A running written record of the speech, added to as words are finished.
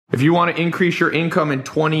If you want to increase your income in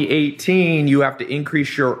 2018, you have to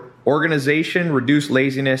increase your organization, reduce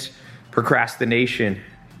laziness, procrastination,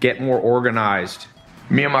 get more organized.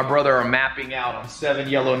 Me and my brother are mapping out on 7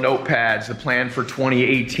 yellow notepads the plan for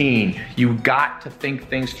 2018. You got to think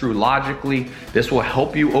things through logically. This will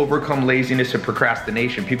help you overcome laziness and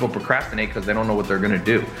procrastination. People procrastinate because they don't know what they're going to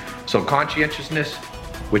do. So conscientiousness,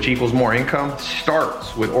 which equals more income,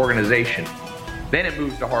 starts with organization. Then it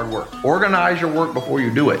moves to hard work. Organize your work before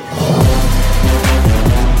you do it.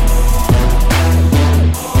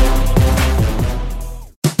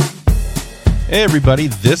 Hey everybody,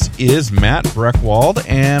 this is Matt Breckwald,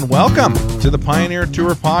 and welcome to the Pioneer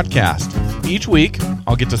Tour podcast. Each week,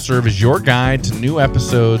 I'll get to serve as your guide to new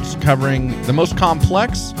episodes covering the most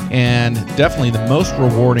complex and definitely the most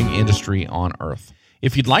rewarding industry on Earth.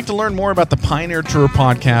 If you'd like to learn more about the Pioneer Tour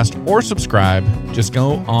podcast or subscribe, just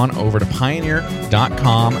go on over to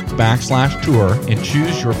pioneer.com/tour and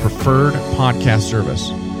choose your preferred podcast service.